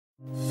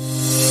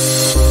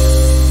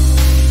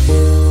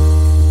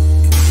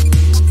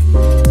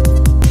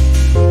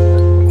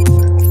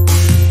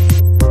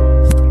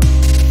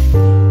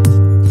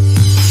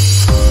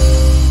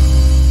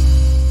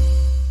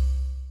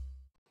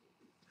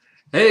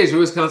Hey, it's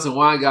your Wisconsin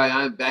Wine Guy.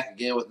 I'm back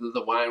again with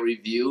another wine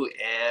review.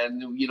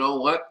 And you know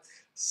what?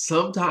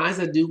 Sometimes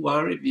I do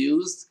wine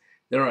reviews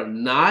that are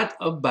not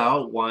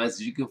about wines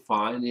that you can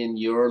find in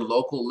your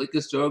local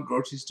liquor store,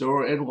 grocery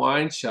store, and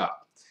wine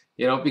shop.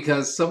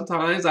 Because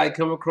sometimes I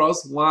come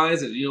across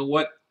wines that, you know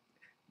what?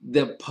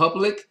 The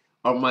public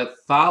or my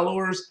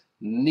followers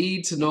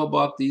need to know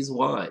about these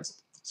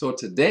wines. So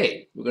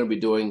today we're going to be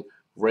doing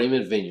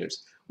Raymond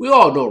Vineyards. We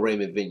all know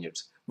Raymond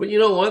Vineyards, but you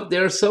know what?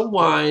 There are some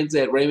wines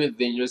at Raymond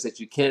Vineyards that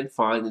you can't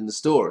find in the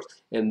stores,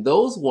 and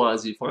those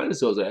wines you find in the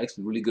stores are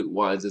actually really good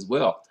wines as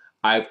well.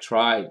 I've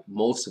tried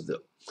most of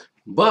them,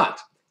 but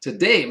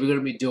today we're going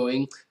to be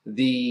doing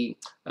the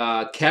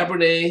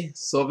Cabernet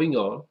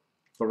Sauvignon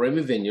from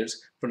Raymond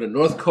Vineyards from the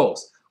North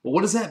Coast. Well,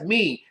 what does that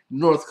mean,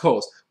 North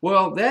Coast?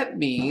 Well, that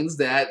means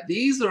that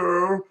these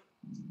are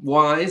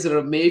wines that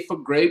are made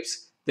from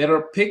grapes that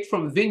are picked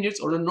from vineyards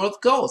on the North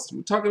Coast.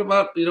 We're talking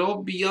about,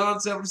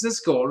 beyond San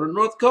Francisco on the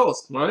North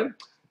Coast, right?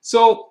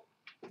 So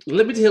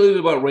let me tell you a little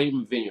bit about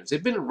Raymond Vineyards.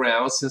 They've been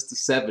around since the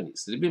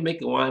 70s. They've been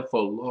making wine for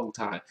a long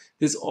time.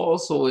 This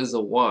also is a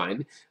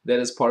wine that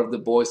is part of the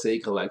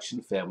Boisset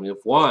Collection family of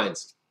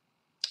wines.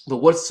 But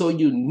what's so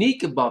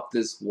unique about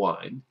this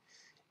wine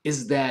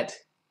is that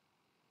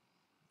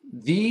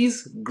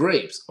these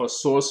grapes are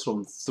sourced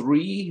from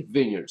 3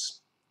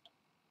 vineyards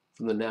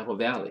from the Napa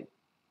Valley,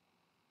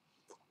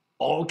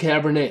 all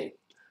Cabernet.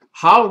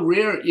 How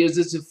rare is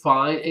it to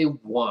find a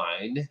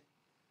wine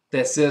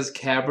that says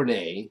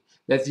Cabernet,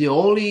 that the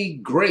only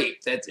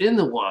grape that's in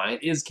the wine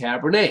is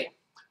Cabernet,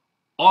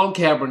 all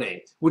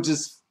Cabernet, which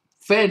is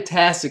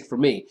fantastic for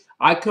me.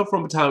 I come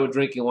from a time of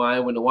drinking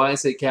wine when the wine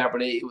said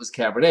Cabernet, it was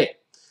Cabernet.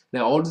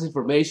 Now, all this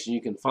information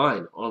you can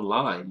find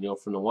online,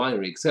 from the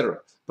winery, etc.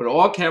 But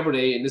all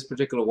Cabernet in this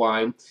particular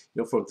wine,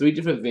 from 3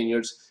 different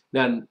vineyards.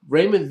 Now,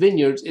 Raymond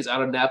Vineyards is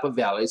out of Napa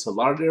Valley, so a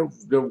lot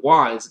of their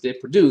wines that they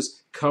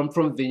produce come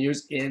from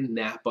vineyards in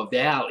Napa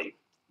Valley.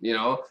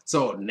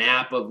 So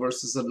Napa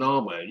versus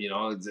Sonoma.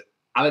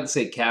 I like to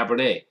say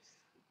Cabernet.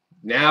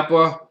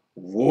 Napa,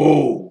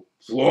 whoa,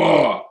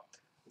 whoa.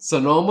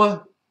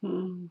 Sonoma,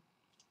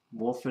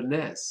 more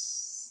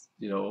finesse.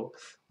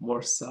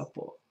 More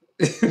supple.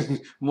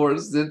 More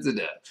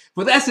sensitive.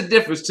 But that's the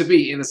difference to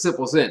me in a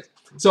simple sense.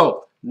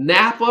 So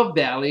Napa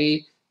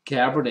Valley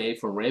Cabernet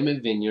from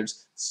Raymond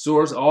Vineyards,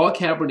 all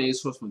Cabernet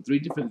sourced from 3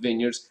 different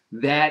vineyards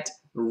that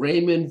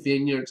Raymond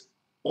Vineyards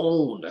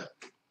own.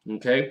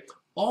 Okay.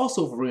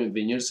 Also for Raymond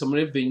Vineyards, some of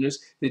their vineyards,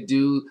 they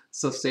do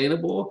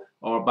sustainable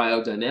or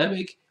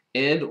biodynamic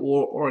and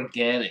or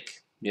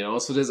organic.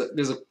 So there's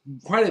a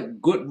quite a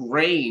good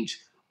range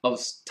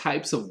of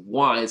types of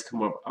wines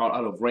come up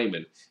out of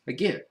Raymond.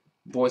 Again,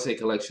 Boisset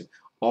Collection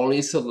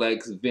only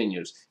selects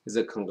vineyards. It's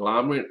a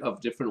conglomerate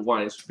of different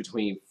wines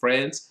between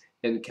France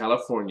and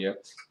California,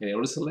 and they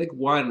only select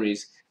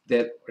wineries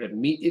that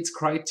meet its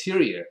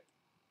criteria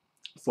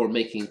for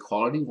making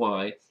quality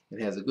wine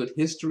and has a good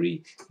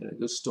history and a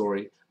good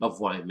story of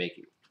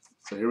winemaking.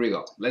 So here we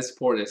go. Let's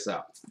pour this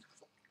out.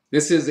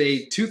 This is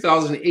a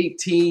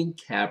 2018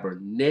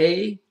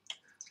 Cabernet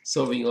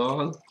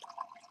Sauvignon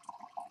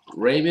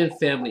Raymond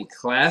Family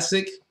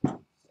Classic.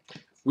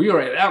 We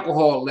are at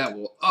alcohol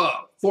level of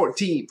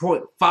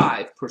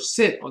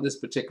 14.5% on this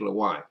particular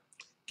wine.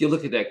 Get a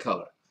look at that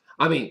color.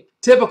 I mean,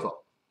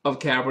 typical of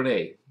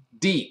Cabernet.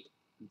 Deep,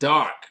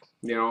 dark,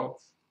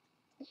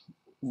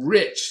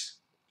 rich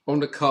on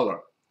the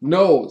color.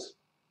 Nose.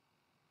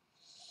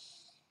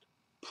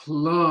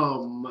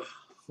 Plum.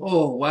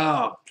 Oh,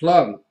 wow.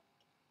 Plum.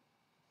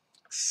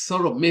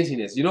 Subtle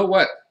mintiness. You know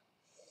what?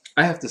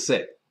 I have to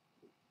say,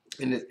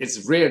 and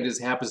it's rare this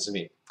happens to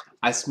me.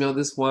 I smell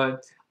this wine.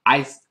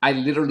 I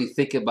literally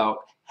think about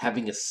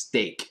having a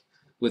steak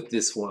with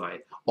this wine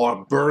or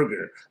a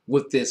burger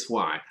with this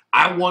wine.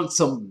 I want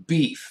some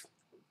beef.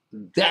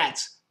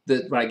 That's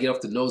what I get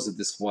off the nose of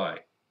this wine.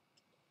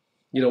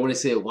 When they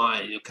say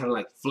wine, kind of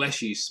like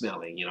fleshy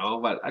smelling,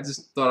 but I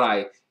just thought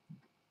I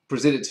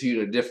present it to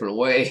you in a different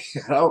way.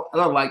 I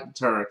don't like the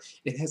term.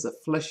 It has a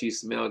fleshy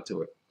smell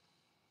to it.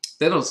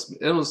 That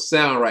don't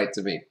sound right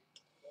to me.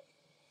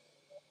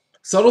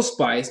 Subtle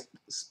spice,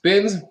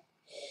 spins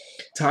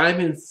time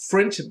in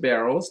French oak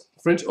barrels.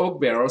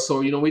 So,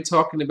 we're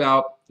talking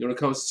about, when it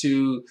comes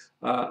to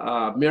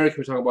America,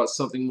 we're talking about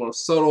something more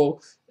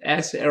subtle,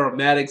 acid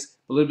aromatics,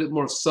 a little bit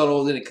more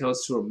subtle than it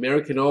comes to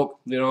American oak,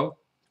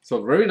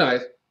 So very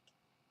nice.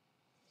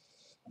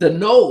 The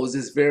nose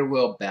is very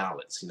well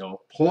balanced,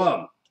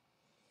 plum,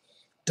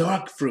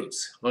 dark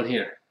fruits on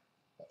here.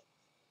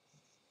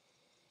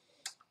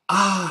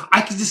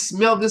 I can just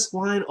smell this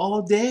wine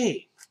all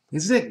day.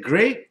 Isn't it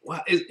great?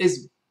 Wow,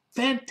 it's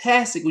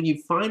fantastic when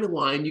you find a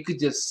wine you could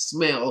just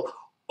smell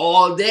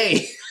all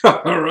day.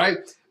 All right,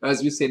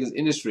 as we say in this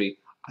industry,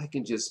 I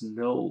can just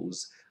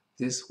nose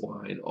this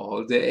wine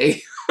all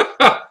day.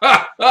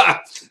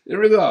 There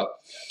we go.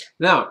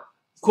 Now,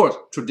 of course,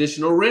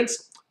 traditional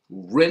rinse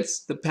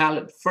the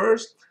palate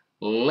first.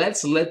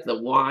 Let's let the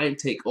wine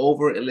take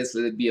over, and let's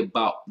let it be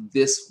about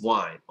this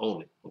wine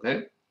only.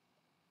 Okay.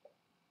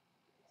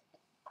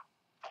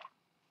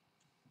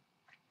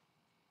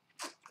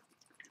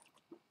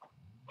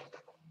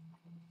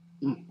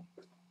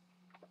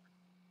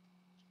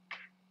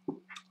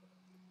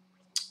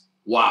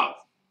 Wow.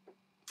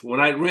 When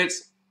I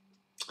rinse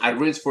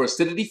for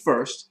acidity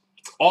first.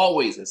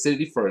 Always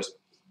acidity first.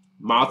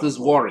 Mouth is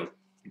watering.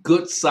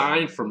 Good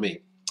sign for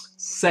me.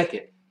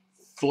 Second,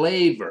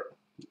 flavor,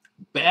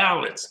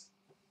 balance.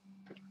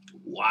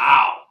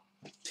 Wow.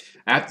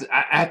 I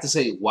have to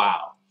say,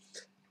 wow.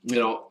 You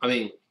know, I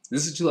mean,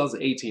 this is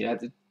 2018.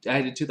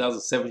 I did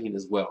 2017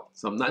 as well.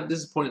 So I'm not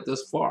disappointed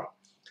thus far.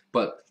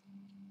 But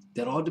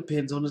that all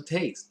depends on the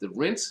taste. The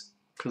rinse,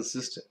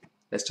 consistent.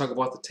 Let's talk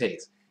about the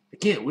taste.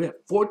 Again, we're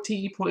at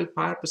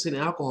 14.5%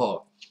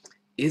 alcohol.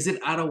 Is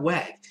it out of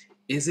whack?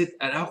 Is it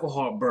an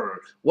alcohol burn?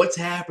 What's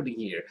happening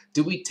here?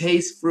 Do we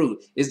taste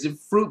fruit? Is the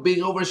fruit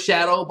being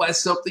overshadowed by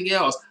something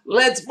else?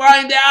 Let's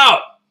find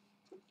out.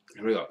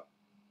 Here we go.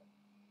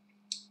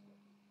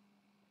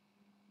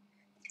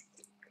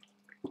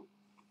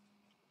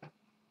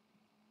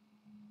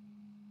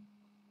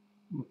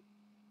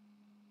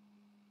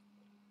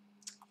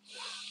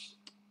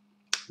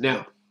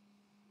 Now,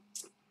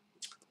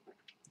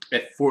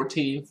 at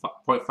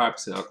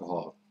 14.5%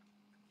 alcohol,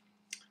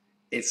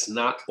 it's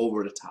not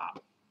over the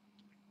top.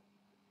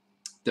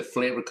 The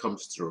flavor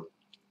comes through.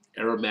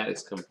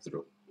 Aromatics come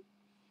through.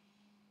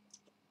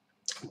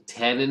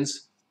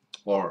 Tannins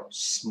are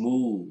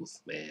smooth,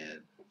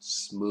 man.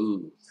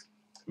 Smooth.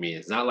 I mean,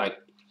 it's not like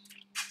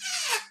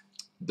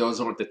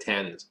those aren't the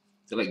tannins.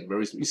 They're like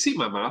very smooth. You see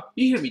my mouth.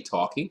 You hear me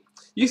talking.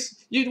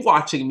 You're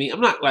watching me.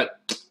 I'm not like,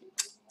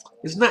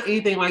 it's not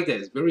anything like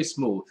that. It's very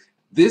smooth.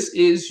 This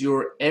is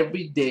your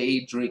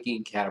everyday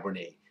drinking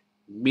Cabernet.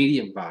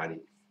 Medium body,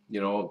 you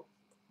know,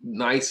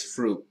 nice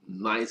fruit,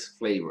 nice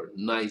flavor,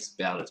 nice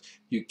balance.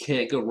 You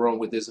can't go wrong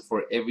with this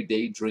for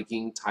everyday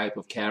drinking type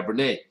of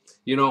Cabernet.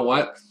 You know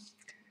what?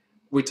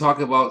 We talk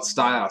about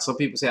style. Some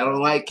people say, I don't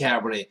like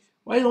Cabernet.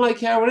 Why do you don't like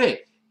Cabernet?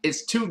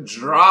 It's too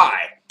dry,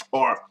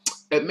 or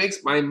it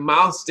makes my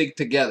mouth stick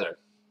together.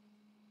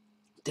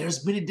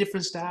 There's many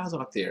different styles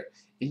out there.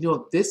 And, you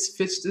know, this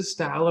fits the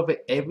style of an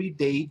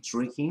everyday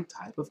drinking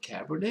type of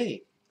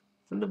Cabernet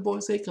from the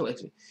Boisset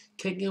Collection.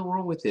 Can't get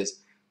wrong with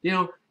this. You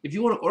know, if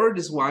you want to order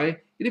this wine,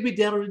 it'll be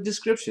down in the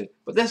description.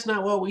 But that's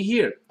not what we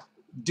hear.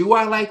 Do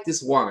I like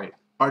this wine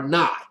or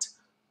not?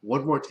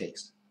 One more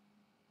taste.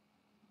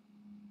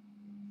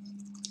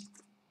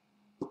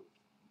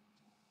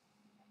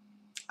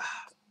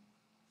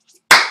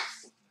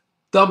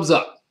 Thumbs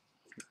up.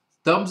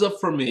 Thumbs up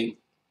for me.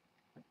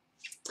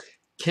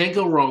 Can't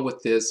go wrong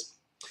with this.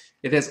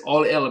 It has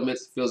all the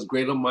elements. Feels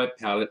great on my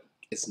palate.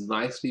 It's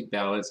nicely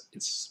balanced.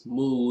 It's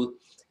smooth.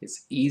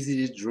 It's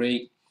easy to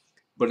drink.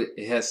 But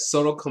it has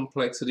subtle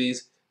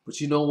complexities.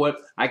 But you know what?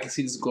 I can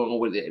see this going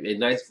with a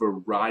nice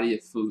variety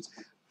of foods.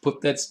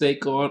 Put that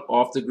steak on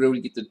off the grill.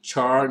 You get the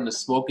char and the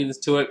smokiness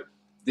to it.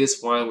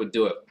 This wine would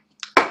do it.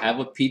 Have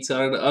a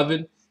pizza in the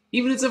oven.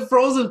 Even if it's a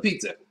frozen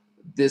pizza,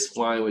 this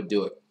wine would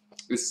do it.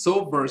 It's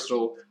so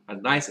versatile. A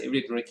nice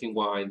everyday drinking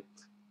wine.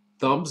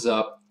 Thumbs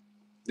up.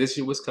 This is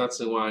your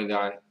Wisconsin wine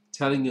guy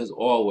telling you as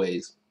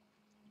always,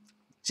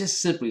 just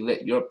simply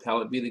let your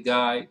palate be the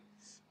guide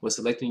when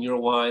selecting your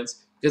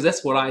wines, because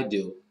that's what I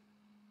do.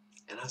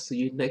 And I'll see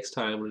you next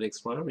time on the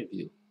next wine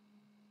review.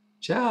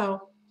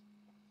 Ciao.